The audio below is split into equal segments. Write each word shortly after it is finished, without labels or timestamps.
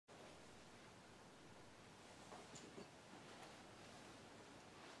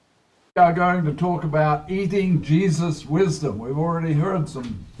We are going to talk about eating Jesus' wisdom. We've already heard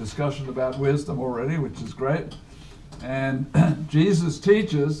some discussion about wisdom already, which is great. And Jesus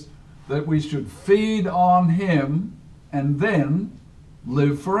teaches that we should feed on him and then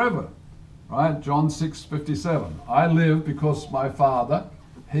live forever. Right? John 6:57. I live because my Father,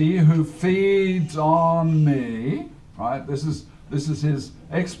 he who feeds on me, right? This is his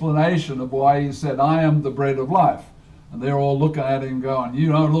explanation of why he said, I am the bread of life. And they're all looking at him going,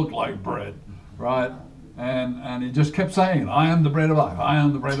 you don't look like bread, right? And he just kept saying, I am the bread of life, I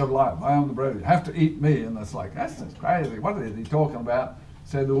am the bread of life, I am the bread. You have to eat me. And it's like, that's just crazy. What is he talking about? He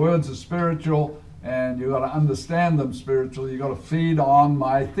said the words are spiritual and you've got to understand them spiritually. You've got to feed on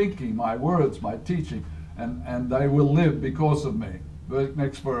my thinking, my words, my teaching, and they will live because of me.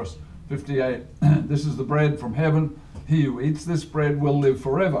 Next verse, 58. This is the bread from heaven. He who eats this bread will live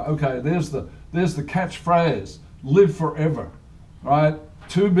forever. Okay, there's the catchphrase. Live forever, right?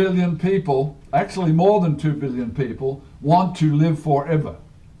 2 billion people, actually more than 2 billion people, want to live forever,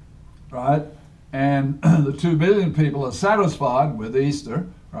 right? And the 2 billion people are satisfied with Easter,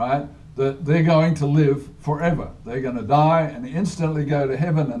 right? That they're going to live forever. They're going to die and instantly go to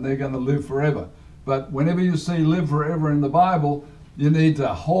heaven and they're going to live forever. But whenever you see live forever in the Bible, you need to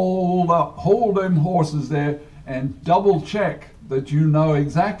hold them horses there and double check that you know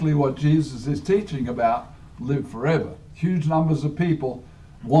exactly what Jesus is teaching about live forever. Huge numbers of people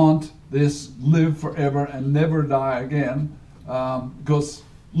want this live forever and never die again, because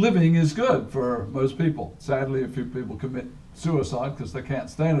living is good for most people. Sadly, a few people commit suicide because they can't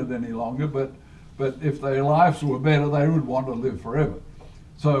stand it any longer, but if their lives were better, they would want to live forever.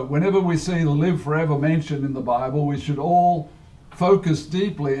 So whenever we see the live forever mentioned in the Bible, we should all focus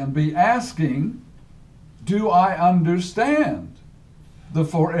deeply and be asking, do I understand the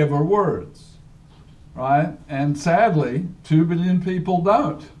forever words? Right? And sadly, 2 billion people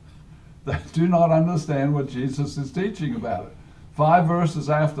don't. They do not understand what Jesus is teaching about it. 5 verses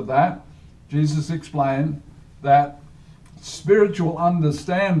after that, Jesus explained that spiritual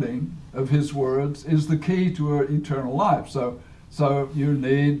understanding of his words is the key to eternal life. So you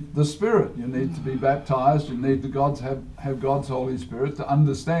need the Spirit. You need to be baptized. You need to have God's Holy Spirit to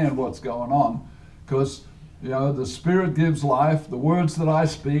understand what's going on, because the Spirit gives life. The words that I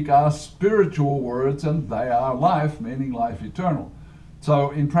speak are spiritual words, and they are life, meaning life eternal.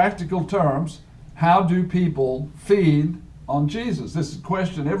 So in practical terms, how do people feed on Jesus? This is a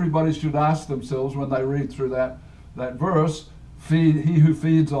question everybody should ask themselves when they read through that verse. Feed, he who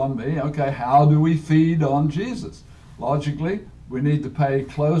feeds on me. Okay, how do we feed on Jesus? Logically, we need to pay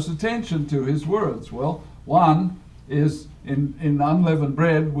close attention to his words. Well, one is in unleavened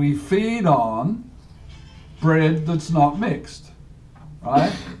bread, we feed on bread that's not mixed,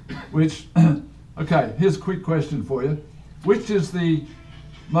 right? Which, okay, here's a quick question for you. Which is the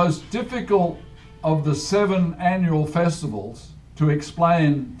most difficult of the 7 annual festivals to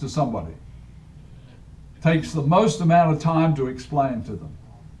explain to somebody? Takes the most amount of time to explain to them.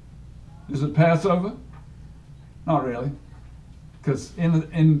 Is it Passover? Not really. Because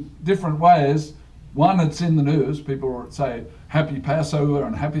in different ways, one, it's in the news. People would say Happy Passover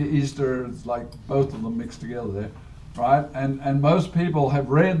and Happy Easter. It's like both of them mixed together there, right? And most people have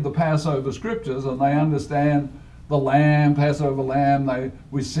read the Passover scriptures and they understand the lamb, Passover lamb.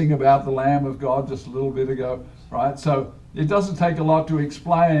 We sing about the Lamb of God just a little bit ago, right? So it doesn't take a lot to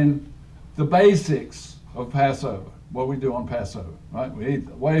explain the basics of Passover, what we do on Passover, right? We eat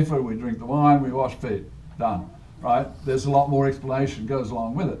the wafer, we drink the wine, we wash feet, done, right? There's a lot more explanation goes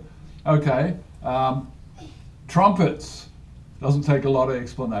along with it. Okay, trumpets, doesn't take a lot of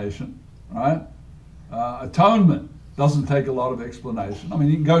explanation, right? Atonement doesn't take a lot of explanation. I mean,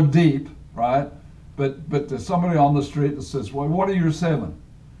 you can go deep, right? But there's somebody on the street that says, well, what are your 7,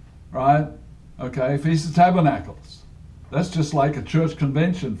 right? Okay, Feast of Tabernacles. That's just like a church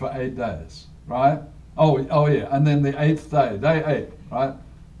convention for 8 days, right? Oh yeah, and then the 8th day, day 8,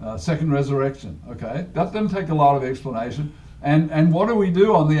 right? Second resurrection, okay? That doesn't take a lot of explanation. And what do we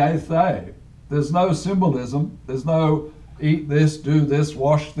do on the 8th day? There's no symbolism. There's no eat this, do this,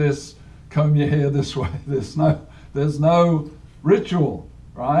 wash this, comb your hair this way. There's no ritual,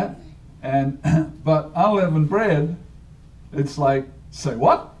 right? But unleavened bread, it's like, say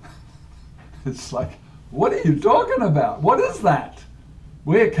what? It's like, what are you talking about? What is that?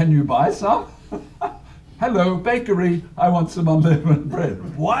 Where can you buy some? Hello, bakery, I want some unleavened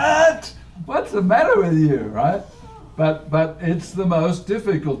bread. What? What's the matter with you, right? But it's the most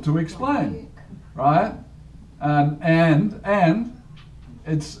difficult to explain, right? And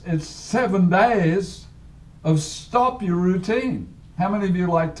it's 7 days of stop your routine. How many of you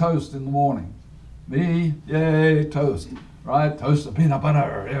like toast in the morning? Me, yay, toast, right? Toast of peanut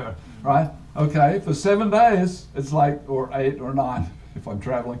butter, yeah. right? Okay, for 7 days, it's like, or 8 or 9 if I'm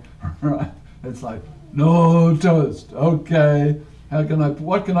traveling, right? It's like, no toast. Okay,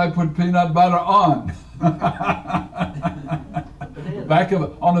 what can I put peanut butter on? Back of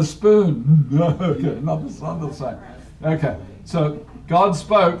it, on a spoon. Okay, not the same. Okay, so God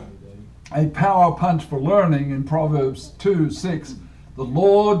spoke a power punch for learning in Proverbs 2:6. The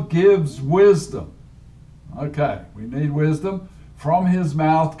Lord gives wisdom. Okay, we need wisdom. From his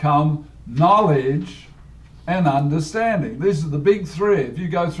mouth come knowledge and understanding. These are the big three. If you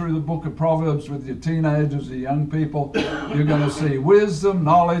go through the book of Proverbs with your teenagers or young people, you're going to see wisdom,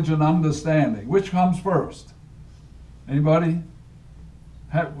 knowledge, and understanding. Which comes first? Anybody?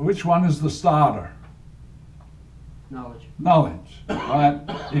 Which one is the starter? Knowledge. Knowledge, right?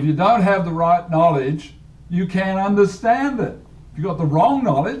 If you don't have the right knowledge, you can't understand it. If you got the wrong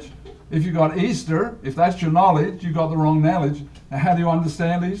knowledge, if you got Easter, if that's your knowledge, you got the wrong knowledge. Now, how do you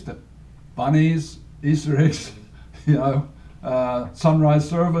understand Easter? Bunnies, Easter eggs, sunrise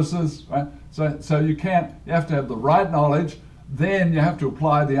services, right? So you have to have the right knowledge, then you have to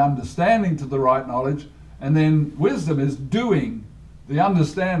apply the understanding to the right knowledge, and then wisdom is doing the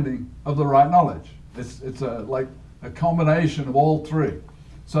understanding of the right knowledge. It's like a combination of all three.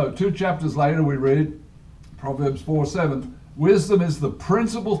 So 2 chapters later we read Proverbs 4:7. Wisdom is the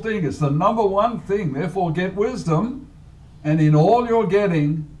principal thing. It's the number one thing. Therefore get wisdom, and in all you're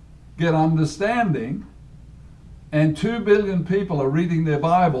getting, get understanding. And 2 billion people are reading their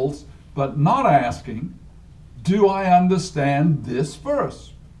Bibles, but not asking, do I understand this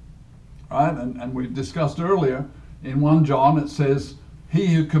verse? Right? And we've discussed earlier, in 1 John it says, he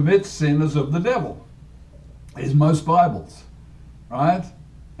who commits sin is of the devil. Is most Bibles, right?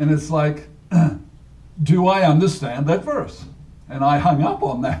 And it's like, do I understand that verse? And I hung up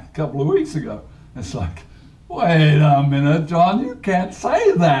on that a couple of weeks ago. It's like, wait a minute, John, you can't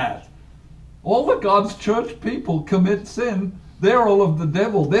say that. All of God's church people commit sin. They're all of the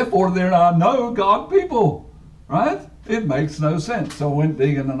devil. Therefore, there are no God people, right? It makes no sense. So I went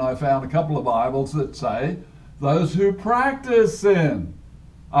digging and I found a couple of Bibles that say, those who practice sin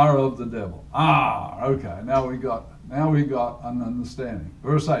are of the devil. Okay, now we got an understanding.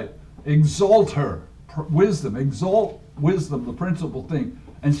 Verse 8, exalt her, exalt wisdom, the principal thing,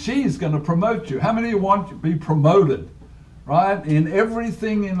 and she's going to promote you. How many of you want to be promoted, right? In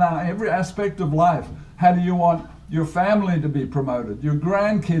everything, in every aspect of life. How do you want your family to be promoted, your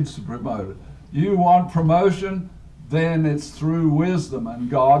grandkids to be promoted? You want promotion, then it's through wisdom, and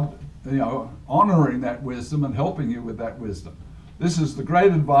God, honoring that wisdom and helping you with that wisdom. This is the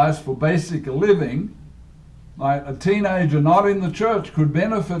great advice for basic living. Like a teenager not in the church could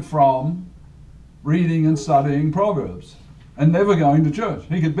benefit from reading and studying Proverbs and never going to church.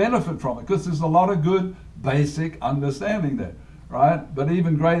 He could benefit from it because there's a lot of good basic understanding there, right? But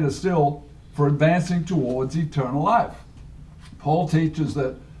even greater still for advancing towards eternal life. Paul teaches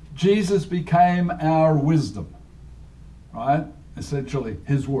that Jesus became our wisdom, right? Essentially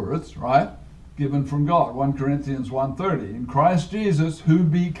his words, right? Given from God, 1 Corinthians 1:30. In Christ Jesus, who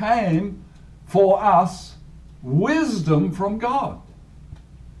became for us wisdom from God,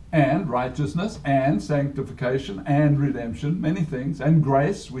 and righteousness, and sanctification, and redemption, many things, and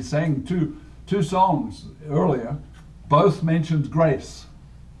grace. We sang two songs earlier, both mentioned grace,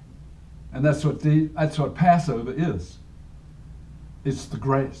 and that's what Passover is. It's the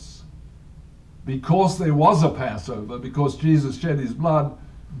grace. Because there was a Passover, because Jesus shed his blood,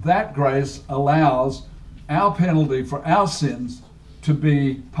 that grace allows our penalty for our sins to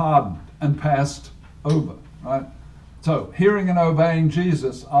be pardoned and passed over, right? So, hearing and obeying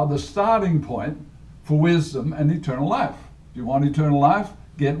Jesus are the starting point for wisdom and eternal life. If you want eternal life,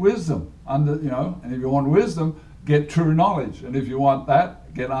 get wisdom. And if you want wisdom, get true knowledge. And if you want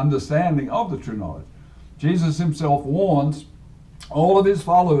that, get understanding of the true knowledge. Jesus himself warns all of his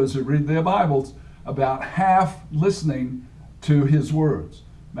followers who read their Bibles about half listening to his words.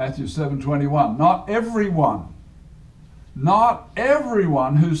 Matthew 7:21. Not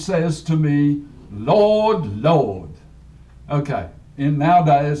everyone who says to me, Lord, Lord. Okay, in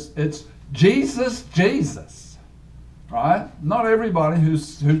nowadays it's Jesus, Jesus, right? Not everybody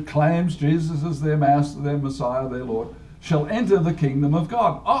who claims Jesus is their master, their Messiah, their Lord, shall enter the kingdom of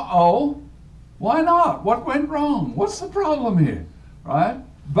God. Uh-oh, why not? What went wrong? What's the problem here, right?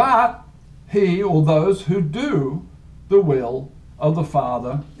 But he or those who do the will of the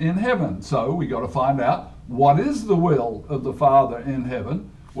Father in heaven. So we got to find out, what is the will of the Father in heaven?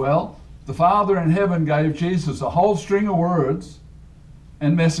 Well, the Father in heaven gave Jesus a whole string of words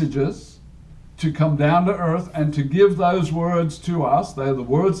and messages to come down to earth and to give those words to us. They're the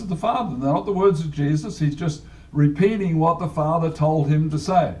words of the Father. They're not the words of Jesus. He's just repeating what the Father told him to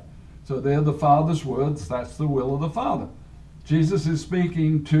say. So they're the Father's words. That's the will of the Father. Jesus is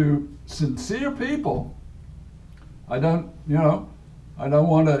speaking to sincere people. I don't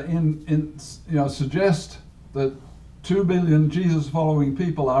want to suggest that 2 billion Jesus-following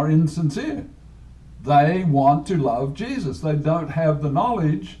people are insincere. They want to love Jesus. They don't have the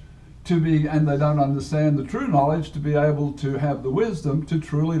knowledge and they don't understand the true knowledge to be able to have the wisdom to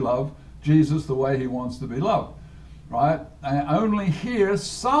truly love Jesus the way he wants to be loved, right? And only hear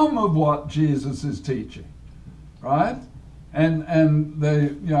some of what Jesus is teaching, right? And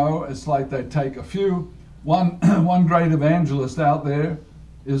they, it's like they take a few. One great evangelist out there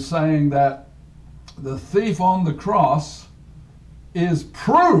is saying that the thief on the cross is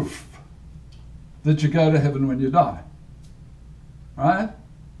proof that you go to heaven when you die, right?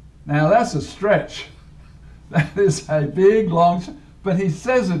 Now that's a stretch. That is a big, long, but he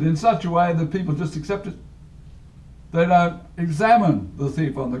says it in such a way that people just accept it. They don't examine the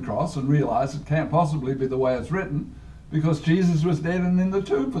thief on the cross and realize it can't possibly be the way it's written, because Jesus was dead and in the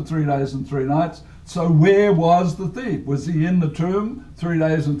tomb for 3 days and 3 nights. So where was the thief? Was he in the tomb 3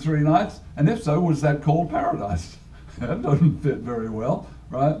 days and 3 nights? And if so, was that called paradise? That doesn't fit very well,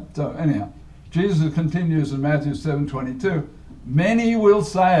 right? So anyhow, Jesus continues in Matthew 7:22. Many will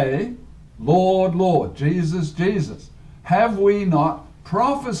say, Lord, Lord, Jesus, Jesus, have we not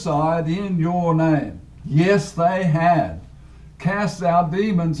prophesied in your name? Yes, they had. Cast out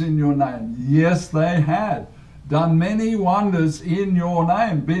demons in your name? Yes, they had. Done many wonders in your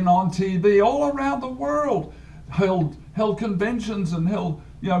name. Been on TV all around the world. Held conventions and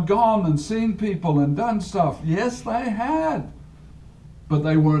gone and seen people and done stuff. Yes, they had. But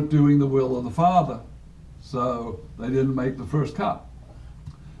they weren't doing the will of the Father. So they didn't make the first cut.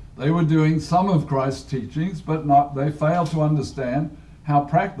 They were doing some of Christ's teachings, but they failed to understand how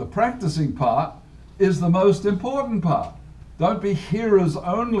the practicing part is the most important part. Don't be hearers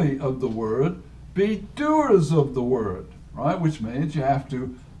only of the word, be doers of the word, right? Which means you have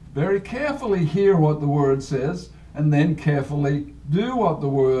to very carefully hear what the word says and then carefully do what the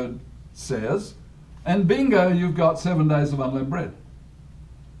word says. And bingo, you've got 7 days of unleavened bread,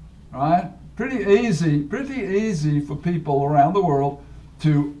 right? Pretty easy for people around the world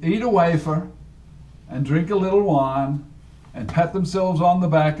to eat a wafer and drink a little wine and pat themselves on the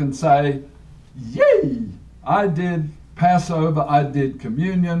back and say, yay, I did Passover, I did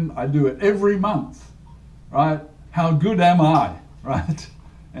communion, I do it every month, right? How good am I, right?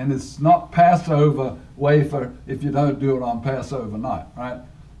 And it's not Passover wafer if you don't do it on Passover night, right?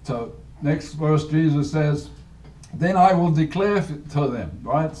 So next verse, Jesus says, then I will declare to them,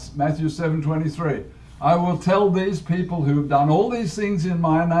 right? Matthew 7:23. I will tell these people who have done all these things in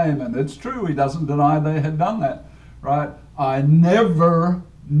my name, and it's true, he doesn't deny they had done that, right? I never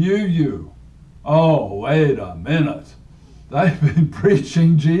knew you. Oh, wait a minute. They've been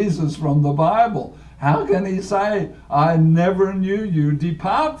preaching Jesus from the Bible. How can he say, I never knew you,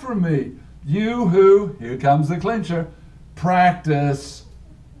 depart from me, you who, here comes the clincher, practice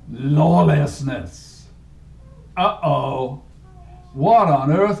lawlessness. Uh-oh. What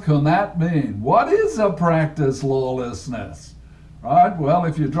on earth can that mean? What is a practice lawlessness? Right? Well,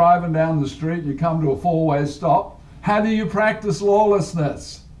 if you're driving down the street, you come to a four-way stop. How do you practice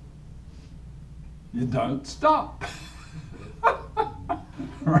lawlessness? You don't stop.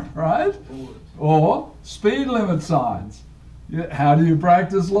 Right? Or speed limit signs. How do you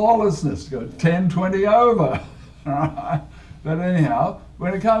practice lawlessness? Go 10, 20 over. Right? But anyhow,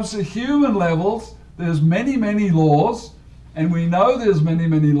 when it comes to human levels, there's many, many laws, and we know there's many,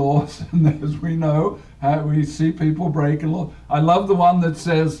 many laws, and as we know how we see people breaking law. I love the one that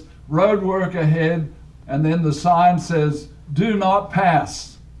says, road work ahead, and then the sign says, do not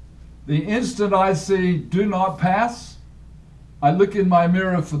pass. The instant I see do not pass, I look in my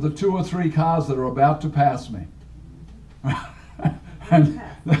mirror for the 2 or 3 cars that are about to pass me. And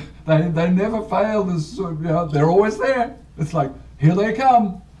they never fail. They're always there. It's like, here they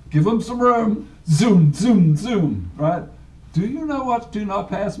come. Give them some room. Zoom, zoom, zoom, right? Do you know what do not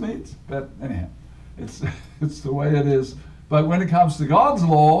pass means? But anyhow, it's the way it is. But when it comes to God's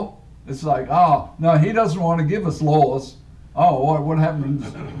law, it's like, oh, no, he doesn't want to give us laws. Oh, what happened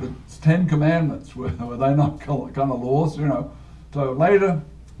to the 10 Commandments? Were they not kind of laws, So later,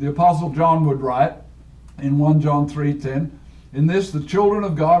 the Apostle John would write in 1 John 3:10, in this the children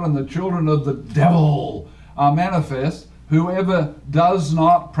of God and the children of the devil are manifest. Whoever does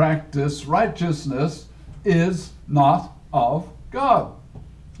not practice righteousness is not of God.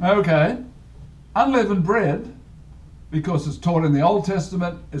 Okay, unleavened bread, because it's taught in the Old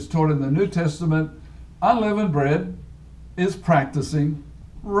Testament, it's taught in the New Testament, unleavened bread is practicing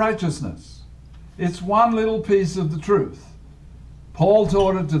righteousness. It's one little piece of the truth. Paul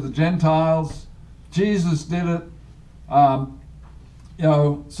taught it to the Gentiles. Jesus did it.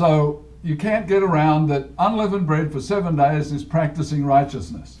 So you can't get around that unleavened bread for 7 days is practicing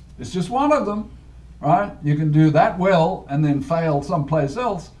righteousness. It's just one of them, right? You can do that well and then fail someplace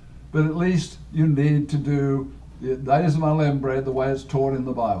else, but at least you need to do the days of unleavened bread the way it's taught in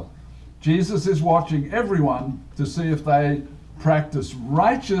the Bible. Jesus is watching everyone to see if they practice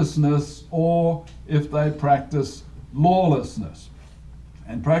righteousness or if they practice lawlessness.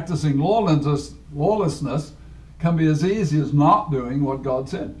 And practicing lawlessness can be as easy as not doing what God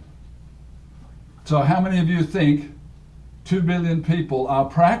said. So how many of you think 2 billion people are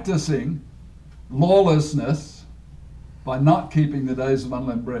practicing lawlessness by not keeping the days of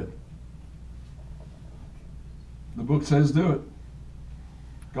unleavened bread? The book says do it.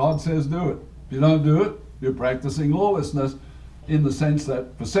 God says do it. If you don't do it, you're practicing lawlessness, in the sense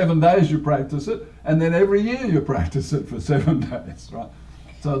that for 7 days you practice it, and then every year you practice it for 7 days, right?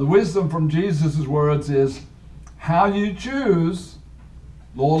 So the wisdom from Jesus' words is how you choose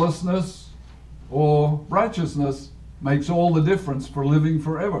lawlessness or righteousness makes all the difference for living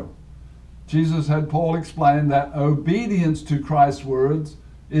forever. Jesus had Paul explain that obedience to Christ's words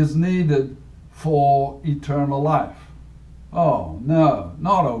is needed for eternal life. Oh, no,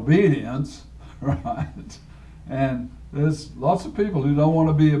 not obedience, right? And there's lots of people who don't want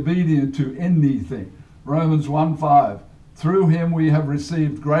to be obedient to anything. Romans 1:5, through him we have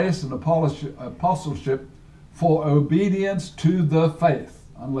received grace and apostleship for obedience to the faith.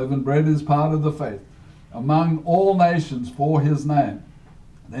 Unleavened bread is part of the faith. Among all nations for his name.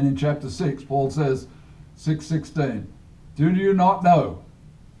 Then in chapter 6, Paul says, 6:16, do you not know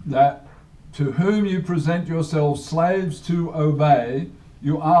that to whom you present yourselves slaves to obey,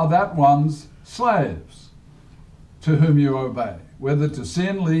 you are that one's slaves to whom you obey, whether to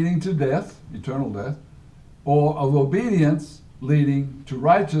sin leading to death, eternal death, or of obedience leading to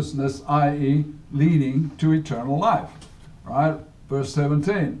righteousness, i.e. leading to eternal life. Right? Verse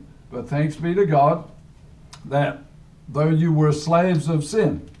 17, but thanks be to God that though you were slaves of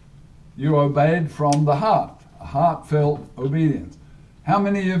sin, you obeyed from the heart, a heartfelt obedience. How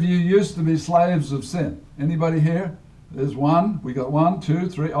many of you used to be slaves of sin? Anybody here? There's one. We got 1, 2,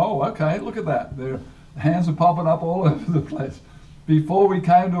 3. Oh, okay, look at that. Their hands are popping up all over the place. Before we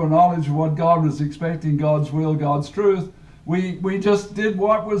came to a knowledge of what God was expecting, God's will, God's truth, we just did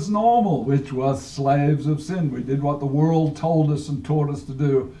what was normal, which was slaves of sin. We did what the world told us and taught us to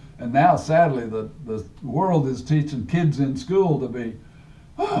do. And now, sadly, the world is teaching kids in school to be,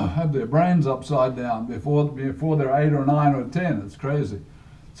 have their brains upside down before they're 8 or 9 or 10. It's crazy.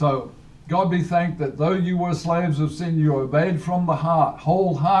 So God be thanked that though you were slaves of sin, you obeyed from the heart.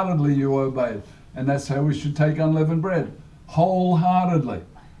 Wholeheartedly you obeyed. And that's how we should take unleavened bread. Wholeheartedly.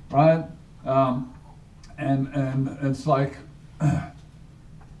 Right? And it's like,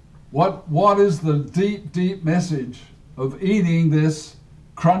 what is the deep, deep message of eating this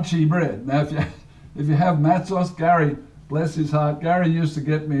crunchy bread? Now, if you have matzos, Gary, bless his heart, Gary used to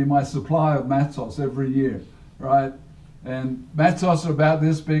get me my supply of matzos every year, right? And matzos are about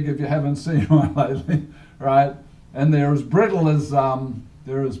this big if you haven't seen one lately, right? And they're as brittle as I don't know,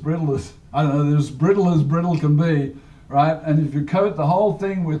 they're as brittle can be, right? And if you coat the whole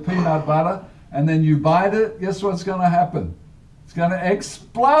thing with peanut butter and then you bite it, guess what's going to happen? It's going to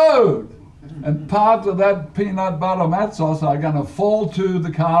explode. And parts of that peanut butter matzos are going to fall to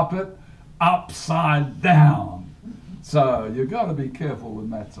the carpet upside down. So you've got to be careful with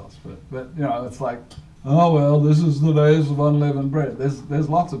matzos. But you know, it's like, oh well, this is the days of unleavened bread. There's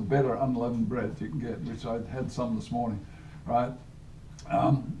lots of better unleavened bread you can get, which I had some this morning, right?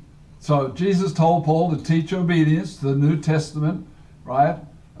 So Jesus told Paul to teach obedience to the New Testament, right?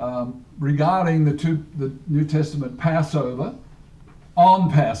 Regarding the New Testament Passover,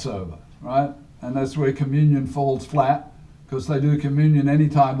 on Passover, right? And that's where communion falls flat, because they do communion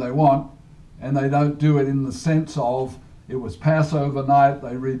anytime they want, and they don't do it in the sense of it was Passover night,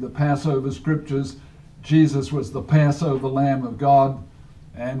 they read the Passover scriptures, Jesus was the Passover Lamb of God,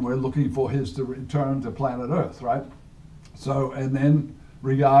 and we're looking for his to return to planet Earth, right? So, and then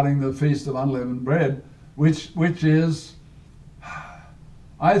regarding the Feast of Unleavened Bread, which is,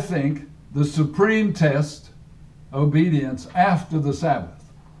 I think, the supreme test, obedience after the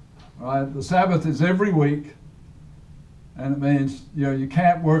Sabbath, right? The Sabbath is every week, and it means, you know, you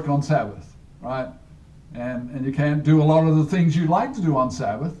can't work on Sabbath, right? And you can't do a lot of the things you like to do on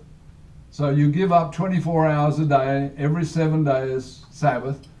Sabbath. So you give up 24 hours a day, every 7 days,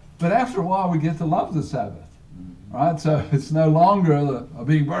 Sabbath. But after a while, we get to love the Sabbath, right? So it's no longer a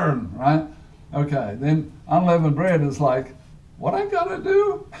big burden, right? Okay, then unleavened bread is like, what I got to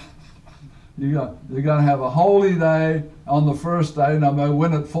do? You're going to have a holy day on the first day, no matter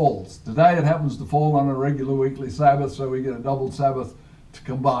when it falls. Today it happens to fall on a regular weekly Sabbath, so we get a double Sabbath to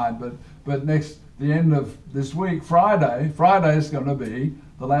combine. But the end of this week, Friday is going to be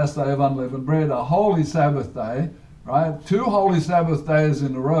the last day of unleavened bread, a holy Sabbath day, right? 2 holy Sabbath days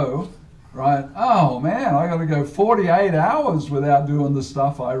in a row, right? Oh man, I got to go 48 hours without doing the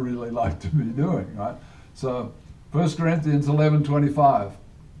stuff I really like to be doing, right? So 1 Corinthians 11:25.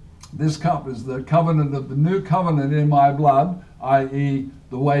 This cup is the covenant of the new covenant in my blood, i.e.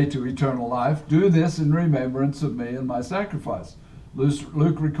 the way to eternal life. Do this in remembrance of me and my sacrifice.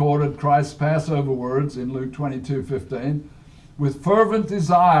 Luke recorded Christ's Passover words in Luke 22:15. With fervent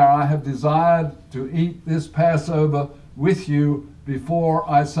desire I have desired to eat this Passover with you before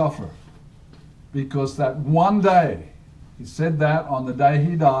I suffer. Because that one day, he said that on the day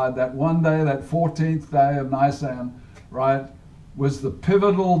he died, that one day, that 14th day of Nisan, right, was the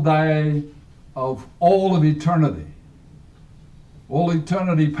pivotal day of all of eternity. All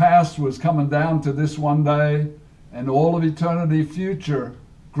eternity past was coming down to this one day, and all of eternity future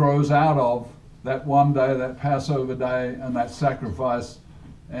grows out of that one day, that Passover day, and that sacrifice.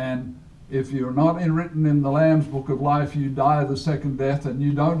 And if you're not written in the Lamb's Book of Life, you die the second death, and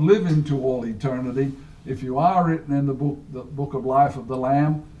you don't live into all eternity. If you are written in the book of life of the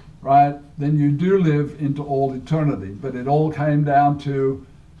Lamb, right, then you do live into all eternity. But it all came down to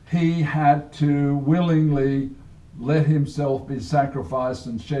he had to willingly let himself be sacrificed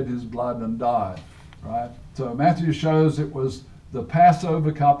and shed his blood and die, right? So Matthew shows it was the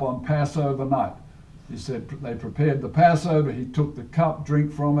Passover cup on Passover night. He said they prepared the Passover. He took the cup,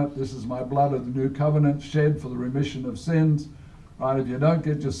 drink from it. This is my blood of the new covenant shed for the remission of sins. Right? If you don't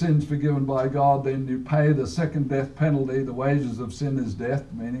get your sins forgiven by God, then you pay the second death penalty. The wages of sin is death,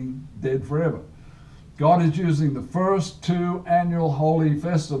 meaning dead forever. God is using the first 2 annual holy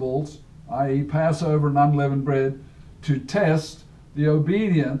festivals, i.e. Passover and unleavened bread, to test the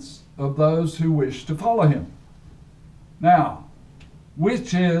obedience of those who wish to follow him. Now,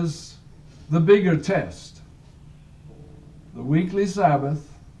 which is the bigger test? The weekly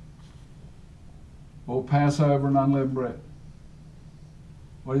Sabbath or Passover and unleavened bread?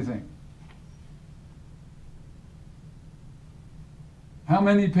 What do you think? How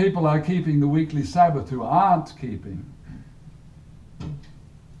many people are keeping the weekly Sabbath who aren't keeping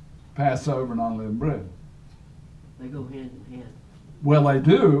Passover and unleavened bread? They go hand in hand. Well, they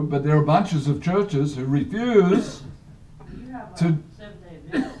do, but there are bunches of churches who refuse You have to. 7-day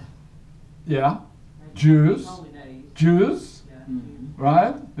Advent. Yeah, Jews, Holy days. Jews, Yeah.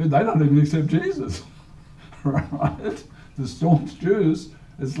 right? They don't even accept Jesus, right? The staunch Jews,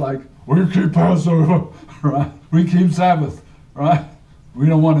 it's like, we keep Passover, right? We keep Sabbath, right? We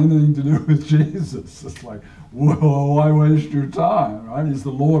don't want anything to do with Jesus. It's like, well, why waste your time, right? He's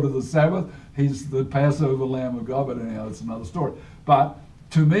the Lord of the Sabbath. He's the Passover Lamb of God, but anyhow, that's another story. But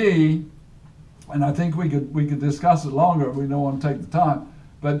to me, and I think we could discuss it longer, we don't want to take the time,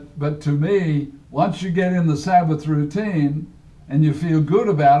 but to me, once you get in the Sabbath routine and you feel good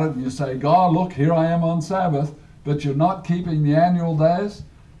about it and you say, God, look, here I am on Sabbath, but you're not keeping the annual days,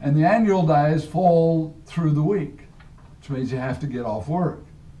 and the annual days fall through the week, which means you have to get off work,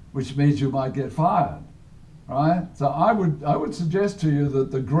 which means you might get fired, right? So I would suggest to you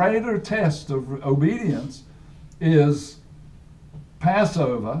that the greater test of obedience is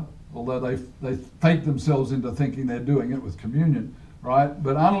Passover, although they fake themselves into thinking they're doing it with communion, right?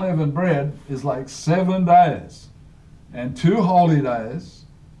 But unleavened bread is like 7 days and 2 holy days.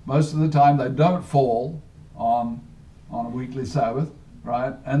 Most of the time they don't fall on a weekly Sabbath,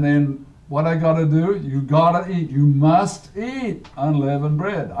 right? And then what I got to do? You got to eat. You must eat unleavened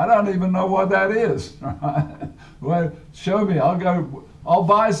bread. I don't even know what that is. Right? Well, show me. I'll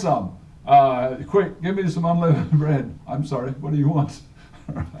buy some. Quick, give me some unleavened bread. I'm sorry. What do you want?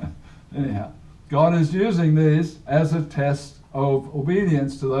 Anyhow, God is using these as a test of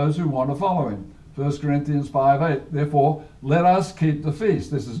obedience to those who want to follow him. 1 Corinthians 5:8. Therefore, let us keep the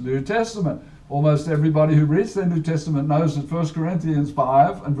feast. This is New Testament. Almost everybody who reads the New Testament knows that 1 Corinthians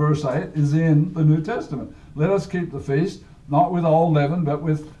 5 and verse 8 is in the New Testament. Let us keep the feast, not with old leaven, but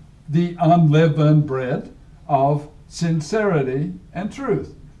with the unleavened bread of sincerity and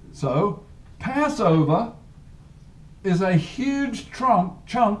truth. So, Passover is a huge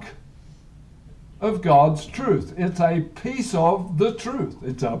chunk of God's truth. It's a piece of the truth.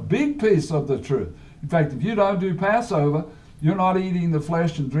 It's a big piece of the truth. In fact, if you don't do Passover, you're not eating the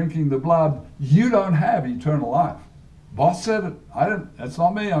flesh and drinking the blood, you don't have eternal life. Boss said it. That's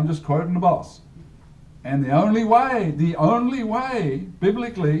not me. I'm just quoting the boss. And the only way,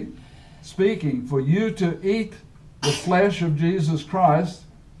 biblically speaking, for you to eat the flesh of Jesus Christ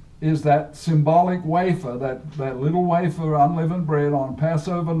is that symbolic wafer, that little wafer unleavened bread on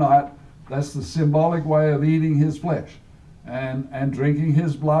Passover night. That's the symbolic way of eating his flesh. And drinking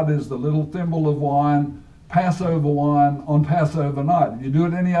his blood is the little thimble of wine, Passover wine on Passover night. If you do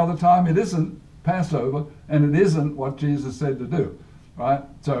it any other time, it isn't Passover, and it isn't what Jesus said to do, right?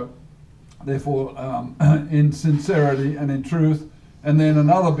 So, therefore, in sincerity and in truth. And then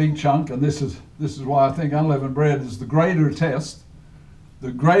another big chunk, and this is why I think unleavened bread is the greater test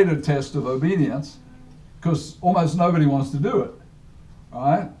of obedience, because almost nobody wants to do it,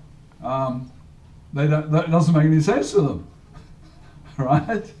 right? That doesn't make any sense to them,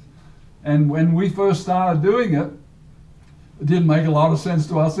 right? And when we first started doing it, it didn't make a lot of sense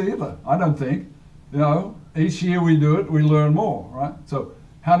to us either, I don't think. You know, each year we do it, we learn more, right? So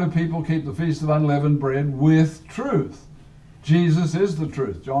how do people keep the Feast of Unleavened Bread with truth? Jesus is the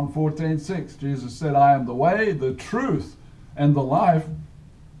truth. John 14:6, Jesus said, I am the way, the truth, and the life,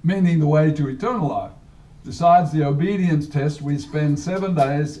 meaning the way to eternal life. Besides the obedience test, we spend 7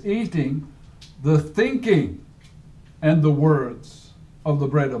 days eating the thinking and the words of the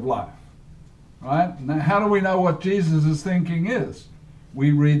bread of life. Right? Now, how do we know what Jesus' thinking is?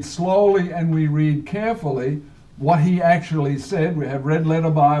 We read slowly and we read carefully what he actually said. We have red letter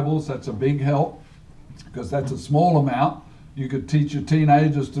Bibles. That's a big help because that's a small amount. You could teach your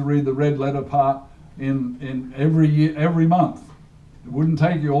teenagers to read the red letter part in every year, every month. It wouldn't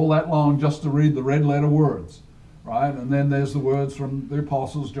take you all that long just to read the red letter words, right? And then there's the words from the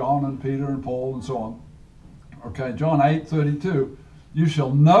apostles, John and Peter and Paul and so on. Okay, John 8:32. You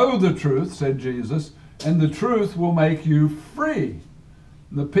shall know the truth, said Jesus, and the truth will make you free.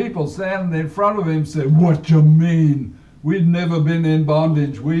 The people standing in front of him said, what do you mean? We've never been in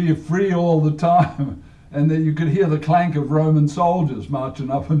bondage. We're free all the time. And then you could hear the clank of Roman soldiers marching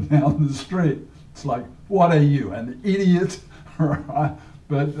up and down the street. It's like, what are you, an idiot? Right?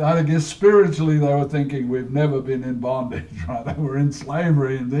 But I guess spiritually they were thinking we've never been in bondage, right? They were in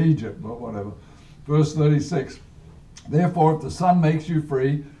slavery in Egypt, but whatever. Verse 36. Therefore, if the Son makes you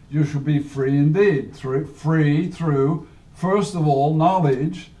free, you shall be free indeed. Free through, first of all,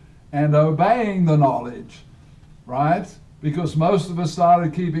 knowledge and obeying the knowledge, right? Because most of us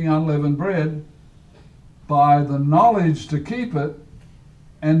started keeping unleavened bread by the knowledge to keep it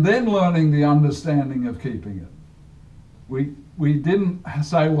and then learning the understanding of keeping it. We didn't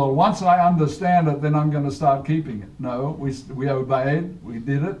say, well, once I understand it, then I'm going to start keeping it. No, we obeyed, we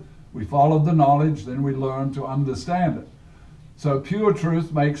did it, we followed the knowledge, then we learned to understand it. So pure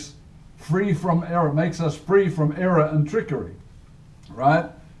truth makes free from error, makes us free from error and trickery, right?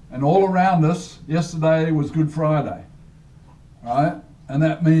 And all around us, yesterday was Good Friday, right? And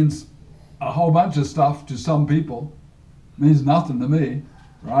that means a whole bunch of stuff to some people. It means nothing to me,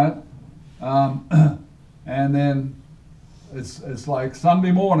 right? And then it's like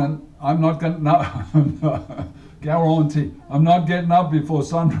Sunday morning, I'm not going to, guarantee, I'm not getting up before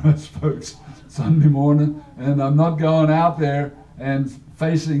sunrise, folks, Sunday morning, and I'm not going out there and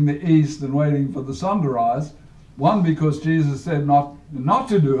facing the east and waiting for the sun to rise. One, because Jesus said not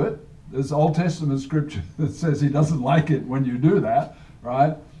to do it. There's Old Testament scripture that says he doesn't like it when you do that,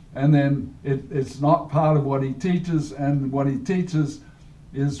 right? And then it's not part of what he teaches, and what he teaches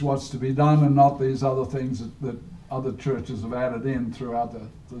is what's to be done and not these other things that other churches have added in throughout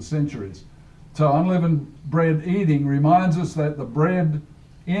the centuries. So unleavened bread eating reminds us that the bread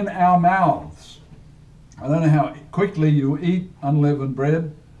in our mouths, I don't know how quickly you eat unleavened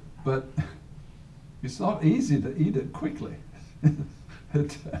bread, but it's not easy to eat it quickly.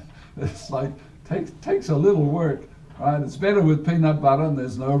 It's like, takes a little work. Right? It's better with peanut butter, and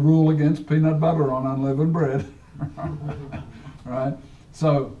there's no rule against peanut butter on unleavened bread. Right?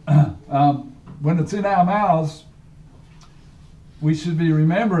 So when it's in our mouths, we should be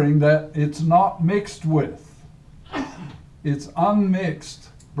remembering that it's not mixed with. It's unmixed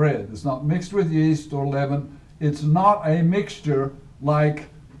bread. It's not mixed with yeast or leaven. It's not a mixture like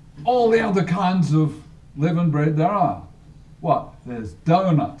all the other kinds of leavened bread there are. What? There's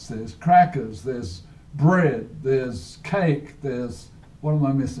donuts, there's crackers, there's bread, there's cake, there's, what am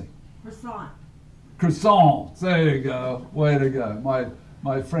I missing? Croissant. Croissants, there you go, way to go.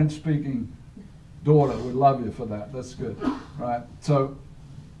 My French-speaking daughter would love you for that, that's good, right? So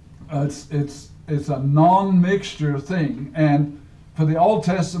it's a non-mixture thing, and for the Old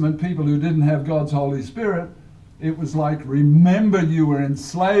Testament people who didn't have God's Holy Spirit, it was like, remember you were in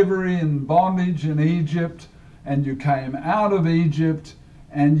slavery and bondage in Egypt, and you came out of Egypt,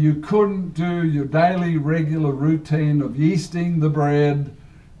 and you couldn't do your daily regular routine of yeasting the bread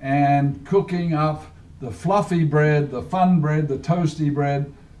and cooking up the fluffy bread, the fun bread, the toasty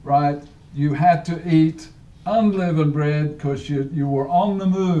bread, right? You had to eat unleavened bread because you were on the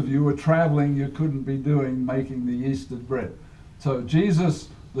move, you were traveling, you couldn't be making the yeasted bread. So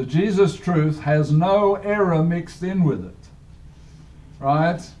the Jesus truth has no error mixed in with it,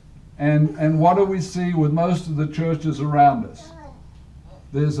 right? And what do we see with most of the churches around us?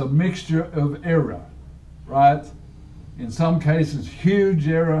 There's a mixture of error, right? In some cases, huge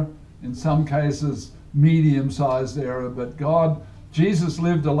error. In some cases, medium-sized error. But Jesus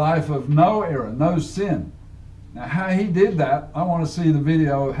lived a life of no error, no sin. Now, how he did that, I want to see the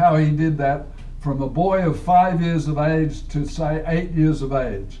video of how he did that from a boy of 5 years of age to, say, 8 years of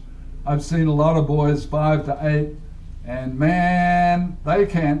age. I've seen a lot of boys 5 to 8, and man, they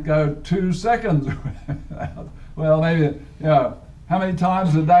can't go 2 seconds without. Well, maybe, how many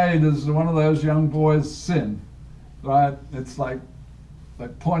times a day does one of those young boys sin? Right? It's like they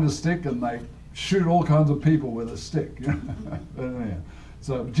point a stick and they shoot all kinds of people with a stick.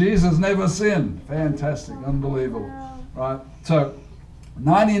 So Jesus never sinned. Fantastic, unbelievable. Right? So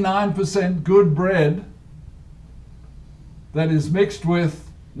 99% good bread that is mixed with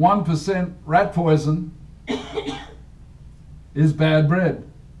 1% rat poison is bad bread.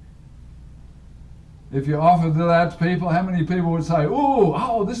 If you offered that to people, how many people would say,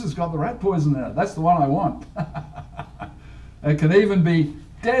 oh, this has got the rat poison in it. That's the one I want. It can even be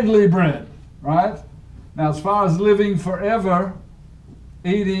deadly bread, right? Now, as far as living forever,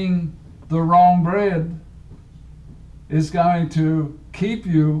 eating the wrong bread is going to keep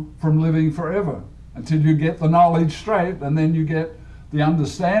you from living forever until you get the knowledge straight, and then you get the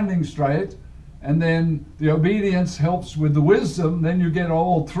understanding straight, and then the obedience helps with the wisdom. Then you get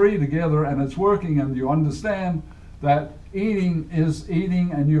all three together and it's working, and you understand that eating is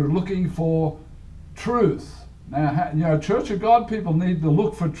eating and you're looking for truth. Now, Church of God people need to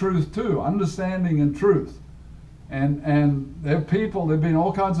look for truth too, understanding and truth. And there have been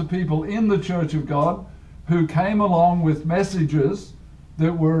all kinds of people in the Church of God who came along with messages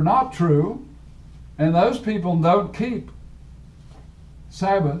that were not true, and those people don't keep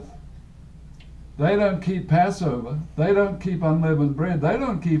Sabbath. They don't keep Passover. They don't keep unleavened bread. They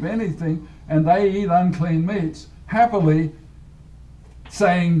don't keep anything, and they eat unclean meats, happily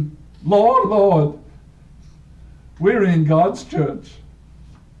saying, Lord, Lord, we're in God's church.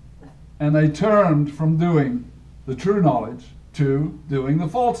 And they turned from doing the true knowledge to doing the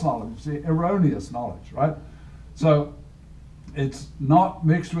false knowledge, the erroneous knowledge, right? So it's not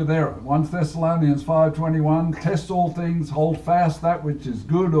mixed with error. 1 Thessalonians 5:21, test all things, hold fast that which is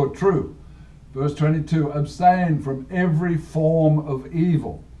good or true. Verse 22, abstain from every form of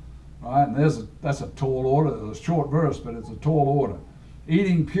evil. Right? And that's a tall order. It's a short verse, but it's a tall order.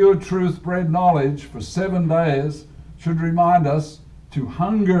 Eating pure truth bread knowledge for 7 days should remind us to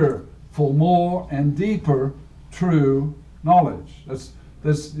hunger for more and deeper true knowledge.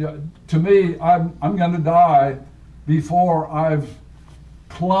 To me, I'm going to die before I've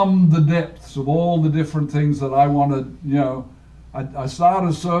plumbed the depths of all the different things that I want to, I start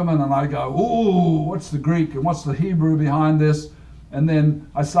a sermon and I go, ooh, what's the Greek and what's the Hebrew behind this? And then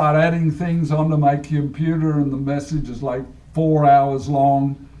I start adding things onto my computer, and the message is like 4 hours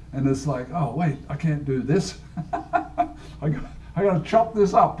long, and it's like, oh wait, I can't do this. I got to chop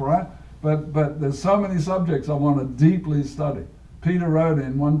this up, right? But there's so many subjects I want to deeply study. Peter wrote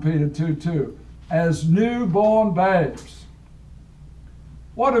in 1 Peter 2:2, as newborn babes.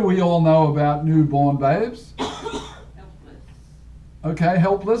 What do we all know about newborn babes? Okay,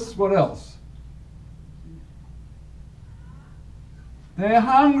 helpless. What else? They're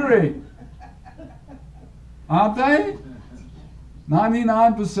hungry. Aren't they?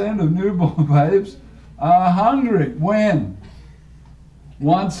 99% of newborn babes are hungry. When?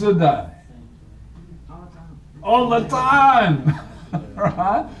 Once a day. All the time.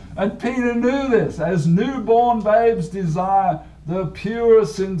 Right? And Peter knew this. As newborn babes desire the pure,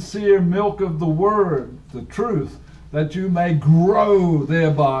 sincere milk of the word, the truth, that you may grow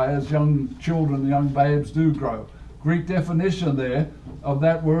thereby, as young children, young babes do grow. Greek definition there of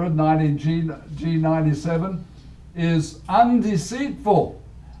that word, G97, is undeceitful.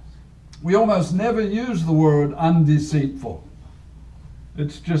 We almost never use the word undeceitful.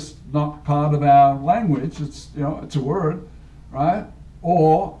 It's just not part of our language. It's, it's a word, right?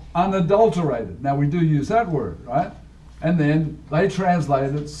 Or unadulterated. Now we do use that word, right? And then they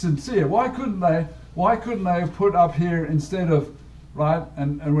translate it sincere. Why couldn't they have put up here instead of, right?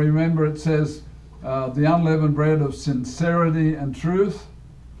 And remember it says the unleavened bread of sincerity and truth.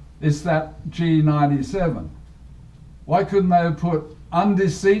 It's that G97. Why couldn't they have put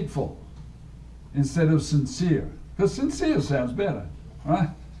undeceitful instead of sincere? Because sincere sounds better, right?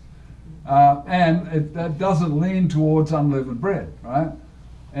 And it doesn't lean towards unleavened bread, right?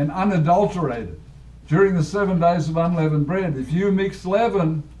 And unadulterated. during the 7 days of unleavened bread, if you mix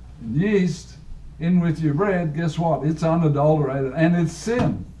leaven and yeast in with your bread, guess what? It's unadulterated and it's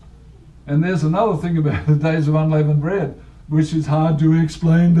sin. And there's another thing about the days of unleavened bread, which is hard to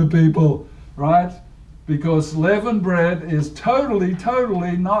explain to people, right? Because leavened bread is totally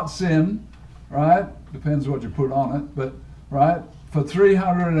not sin, right? Depends what you put on it, but, right? For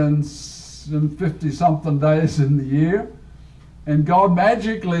 350 something days in the year. And God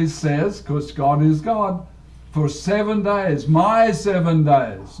magically says, because God is God, for 7 days, my 7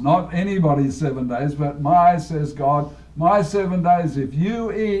 days, not anybody's 7 days, but my, says God, my 7 days, if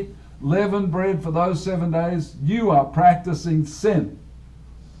you eat leavened bread for those 7 days, you are practicing sin.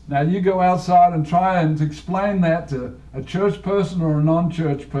 Now you go outside and try and explain that to a church person or a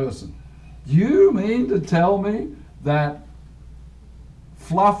non-church person. You mean to tell me that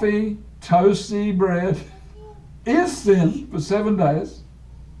fluffy, toasty bread is sin for 7 days,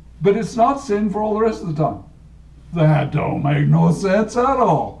 but it's not sin for all the rest of the time? That don't make no sense at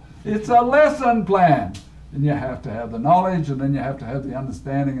all. It's a lesson plan. And you have to have the knowledge, and then you have to have the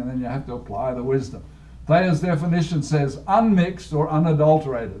understanding, and then you have to apply the wisdom. Thayer's definition says unmixed or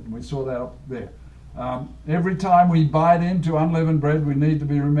unadulterated. And we saw that up there. Every time we bite into unleavened bread, we need to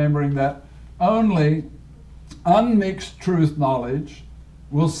be remembering that only unmixed truth knowledge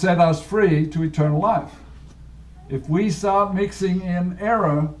will set us free to eternal life. If we start mixing in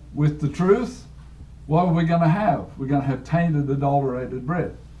error with the truth, what are we going to have? We're going to have tainted, adulterated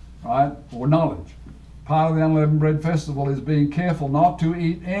bread, right? Or knowledge. Part of the Unleavened Bread Festival is being careful not to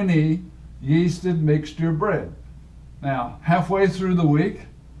eat any yeasted mixture bread. Now, halfway through the week,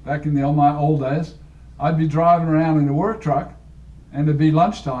 back in my old days, I'd be driving around in a work truck, and it'd be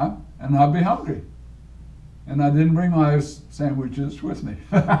lunchtime, and I'd be hungry. And I didn't bring my sandwiches with me.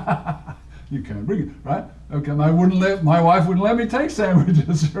 You can't bring it, right? Okay, my wife wouldn't let me take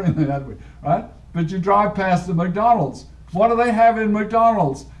sandwiches during that week, right? But you drive past the McDonald's. What do they have in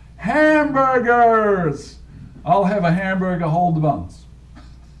McDonald's? Hamburgers! I'll have a hamburger, hold the buns.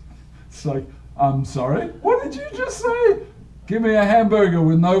 It's like, I'm sorry? What did you just say? Give me a hamburger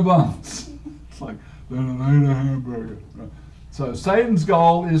with no buns. It's like, then I ate a hamburger. Right? So Satan's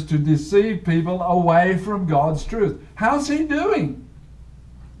goal is to deceive people away from God's truth. How's he doing?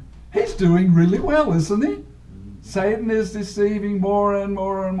 He's doing really well, isn't he? Satan is deceiving more and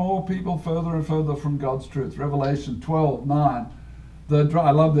more and more people further and further from God's truth. Revelation 12:9.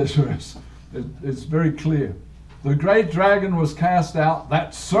 I love this verse. It's very clear. The great dragon was cast out,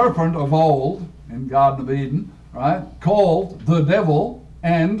 that serpent of old in Garden of Eden, right? Called the devil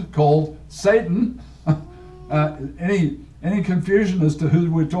and called Satan. Any confusion as to who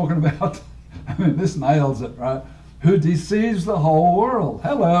we're talking about? I mean, this nails it, right? Who deceives the whole world.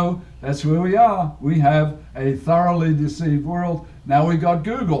 Hello, that's where we are. We have a thoroughly deceived world. Now we got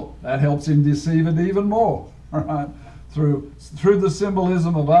Google. That helps him deceive it even more. Right? Through the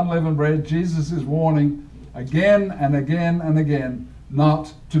symbolism of unleavened bread, Jesus is warning again and again and again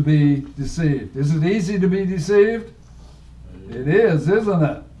not to be deceived. Is it easy to be deceived? It is, isn't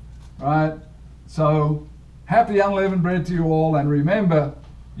it? Right? So, happy unleavened bread to you all, and remember,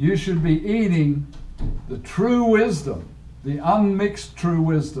 you should be eating the true wisdom, the unmixed true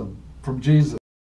wisdom from Jesus.